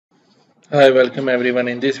Hi, welcome everyone.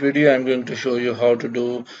 In this video, I'm going to show you how to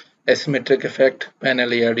do asymmetric effect panel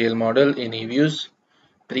ARDL model in EViews.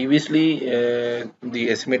 Previously, the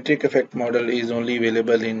asymmetric effect model is only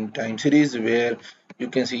available in time series where you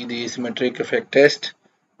can see the asymmetric effect test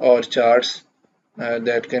or charts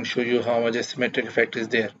that can show you how much asymmetric effect is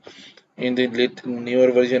there. In the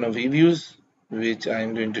newer version of EViews, which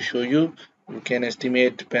I'm going to show you, you can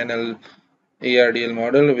estimate panel ARDL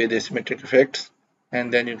model with asymmetric effects,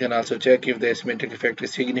 and then you can also check if the asymmetric effect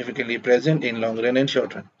is significantly present in long run and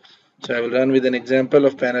short run. So I will run with an example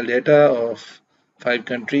of panel data of 5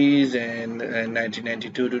 countries and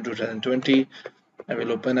 1992 to 2020. I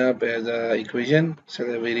will open up as a equation, so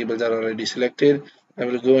the variables are already selected. I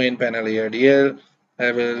will go in panel ARDL.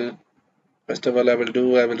 I will first of all I will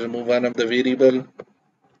remove one of the variable.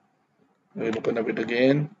 I will open up it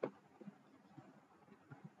again.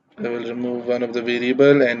 I will remove one of the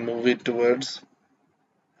variable and move it towards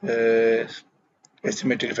uh,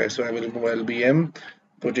 asymmetric effect. So I will remove LBM,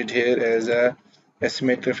 put it here as a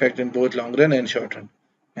asymmetric effect in both long run and short run.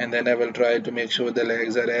 And then I will try to make sure the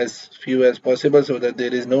legs are as few as possible so that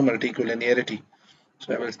there is no multicollinearity.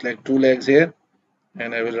 So I will select 2 legs here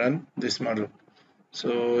and I will run this model.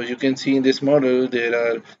 So you can see in this model there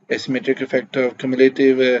are asymmetric effect of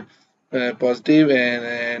cumulative positive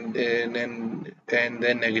and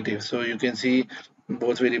then negative. So you can see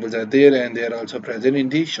both variables are there and they are also present in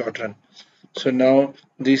the short run. So now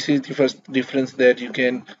this is the first difference that you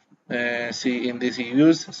can see in this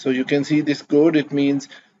EViews. So you can see this code. It means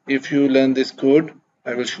if you learn this code,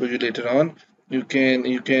 I will show you later on. You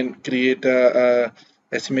can create a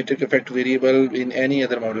asymmetric effect variable in any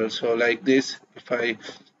other model. So like this, if I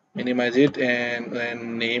minimize it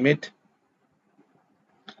and name it,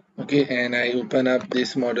 okay, and I open up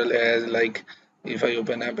this model as like if I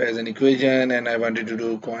open up as an equation and I wanted to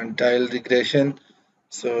do quantile regression.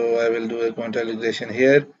 So I will do a quantile regression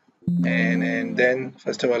here and then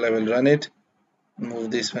first of all I will run it, move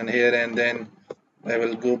this one here, and then I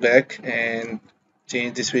will go back and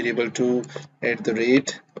change this variable to at the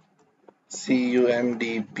rate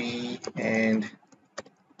CUMDP and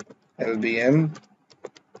LBM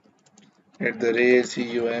at the rate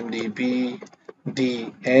CUMDP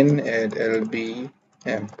DN at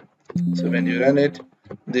LBM. So when you run it,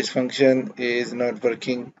 this function is not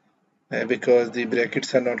working because the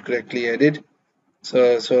brackets are not correctly added.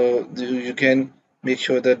 So you can make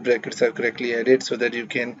sure that brackets are correctly added so that you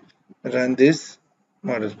can run this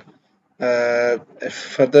model.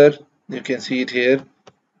 Further, you can see it here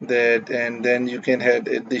that, and then you can have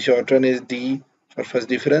the short run is D for first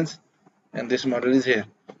difference, and this model is here.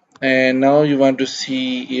 And now you want to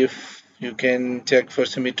see if you can check for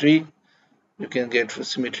symmetry. You can get for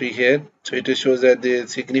symmetry here. So it shows that they are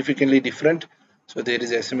significantly different. So there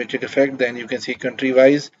is asymmetric effect. Then you can see country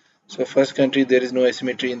wise. So first country there is no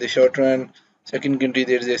asymmetry in the short run. Second country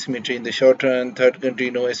there is asymmetry in the short run. Third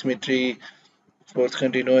country no asymmetry. Fourth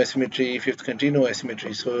country no asymmetry. Fifth country no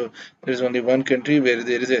asymmetry. So there is only one country where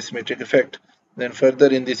there is asymmetric effect. Then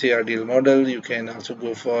further in this ARDL model you can also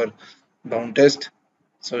go for bound test.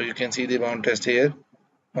 So you can see the bound test here.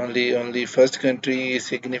 Only first country is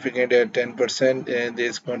significant at 10% and there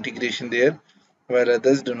is quantification there, while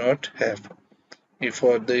others do not have if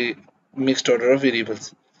for the mixed order of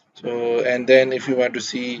variables. So and then if you want to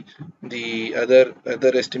see the other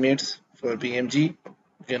estimates for PMG,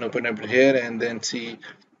 you can open up here and then see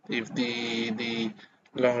if the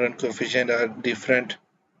long run coefficient are different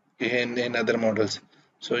in other models.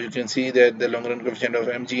 So you can see that the long run coefficient of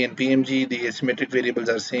MG and PMG, the asymmetric variables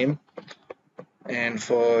are same, and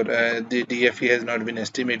for the DFE has not been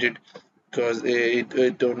estimated because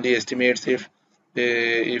it only estimates if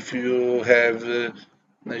you have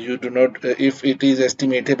you do not if it is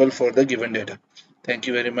estimatable for the given data. Thank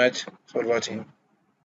you very much for watching.